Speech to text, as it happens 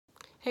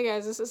Hey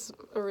guys, this is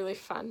a really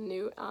fun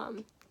new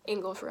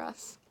angle for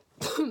us.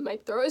 My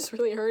throat is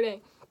really hurting.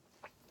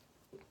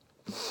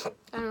 I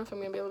don't know if I'm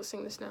going to be able to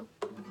sing this now.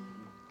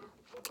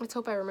 Let's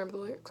hope I remember the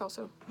lyrics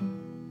also.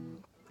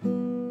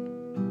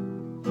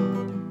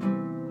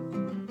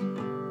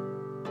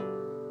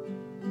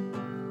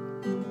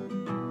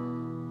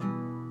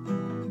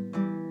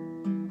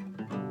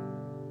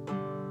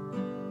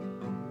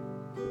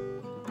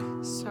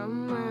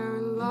 Somewhere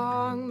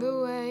along the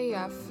way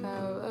I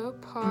fell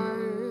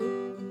apart.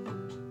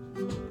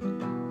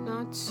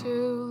 Not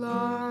too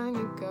long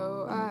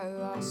ago I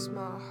lost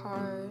my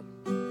heart.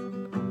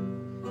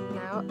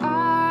 Now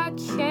I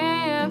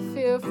can't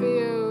feel for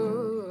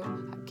you.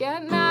 I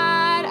get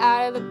mad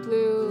out of the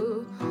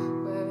blue.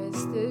 Where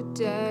is the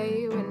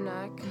day when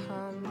I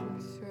come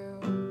through?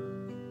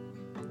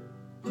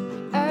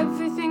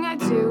 Everything I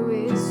do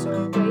is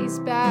always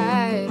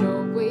bad,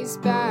 always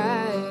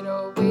bad,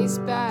 always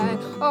bad.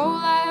 All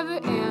I ever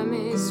am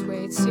is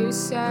way too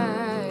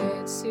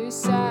sad, too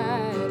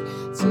sad,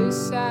 too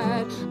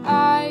sad.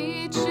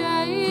 I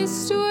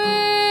just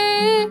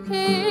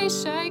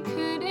wish I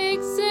could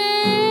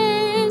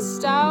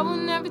exist. I will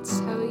never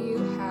tell you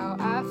how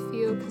I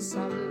feel, 'cause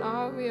I'm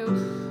not real,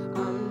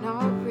 I'm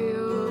not real.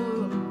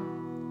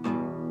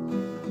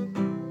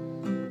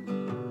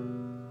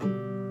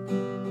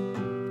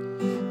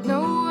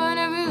 No one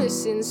ever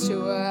listens to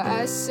what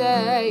I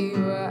say,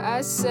 what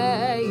I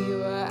say,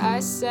 what I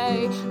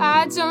say.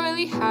 I don't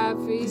really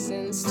have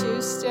reasons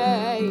to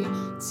stay,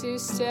 to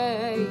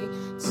stay,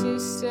 to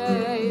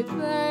stay.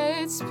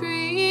 Let's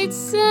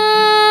pretend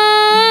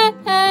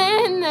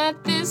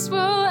that this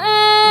will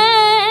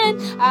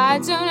end. I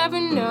don't ever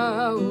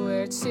know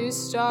where to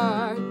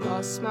start.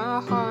 Lost my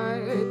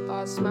heart,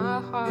 lost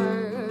my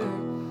heart.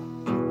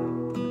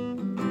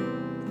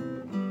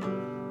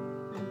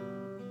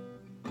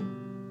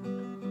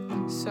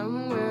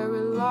 Somewhere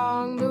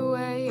along the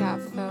way I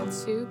fell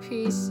to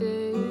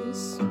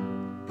pieces.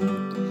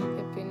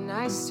 It'd be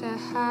nice to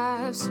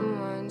have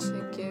someone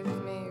to give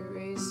me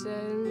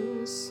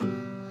reasons,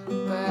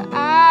 but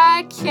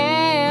I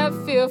can't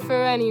feel for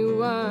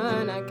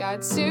anyone. I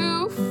got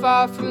too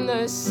far from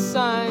the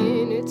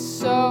sun. It's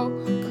so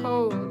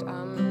cold,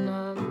 I'm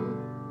numb.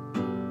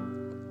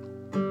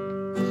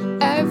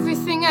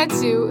 Everything I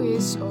do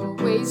is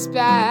always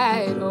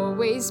bad,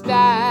 always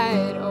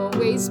bad,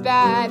 always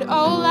bad.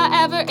 All I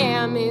ever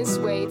am is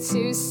way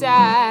too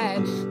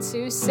sad,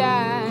 too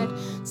sad,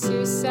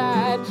 too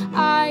sad.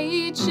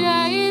 I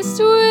just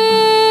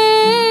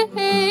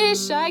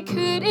wish I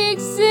could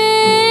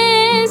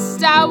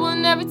exist. I will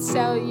never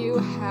tell you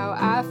how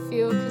I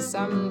feel, 'cause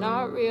I'm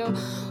not real,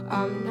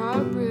 I'm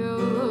not real.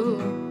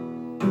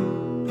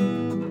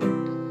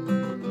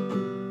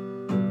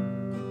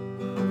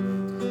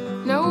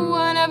 No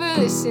one ever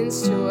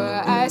listens to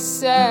what I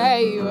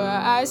say, what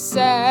I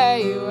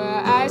say,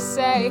 what I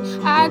say.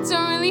 I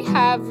don't really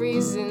have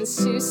reasons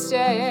to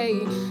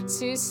stay,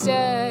 to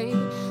stay,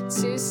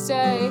 to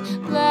stay.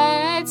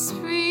 Let's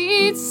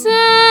pretend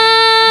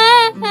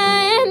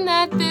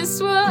that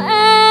this will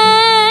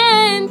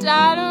end.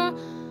 I don't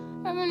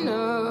ever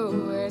know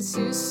where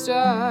to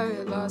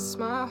start. Lost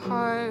my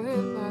heart,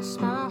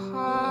 lost my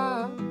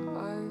heart.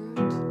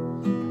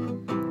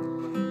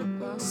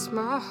 Lost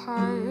my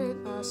heart,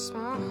 lost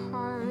my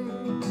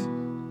heart.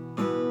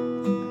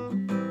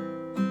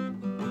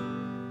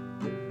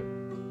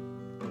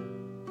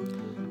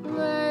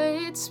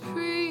 Let's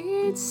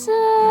pretend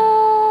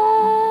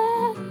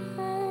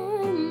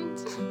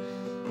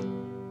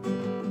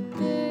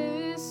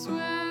this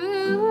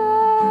will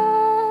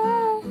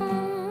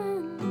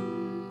end.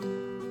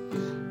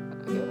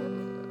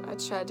 I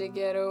tried to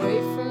get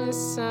away from the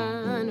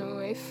sun,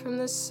 away from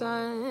the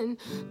sun,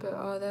 but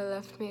all that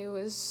left me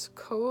was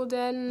cold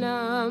and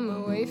numb.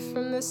 Away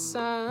from the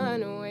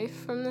sun, away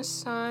from the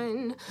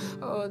sun,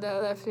 all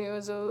that left me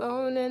was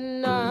alone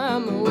and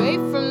numb. Away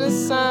from the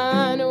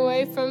sun,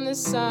 away from the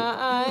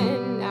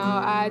sun,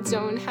 now I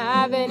don't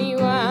have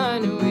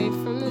anyone. Away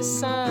from the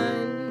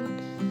sun,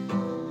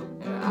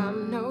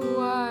 I'm no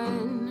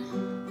one.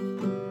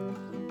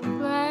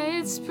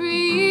 Let's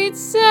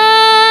pretend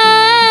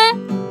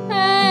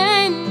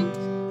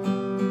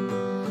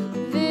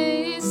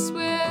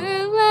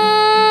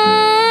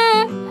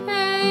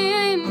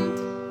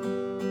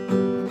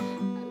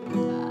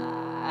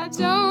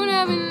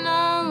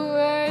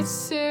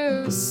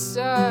to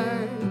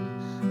start.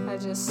 I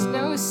just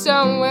know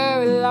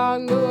somewhere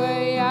along the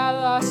way I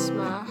lost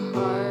my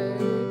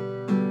heart.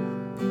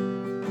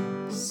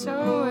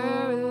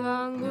 Somewhere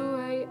along the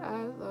way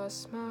I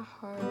lost my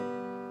heart.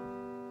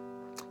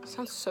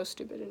 Sounds so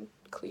stupid and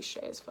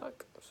cliche as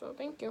fuck. So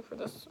thank you for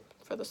this,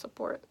 for the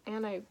support.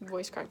 And I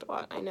voice cracked a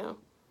lot, I know.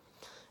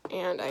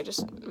 And I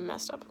just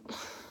messed up.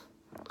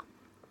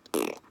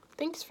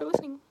 Thanks for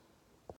listening.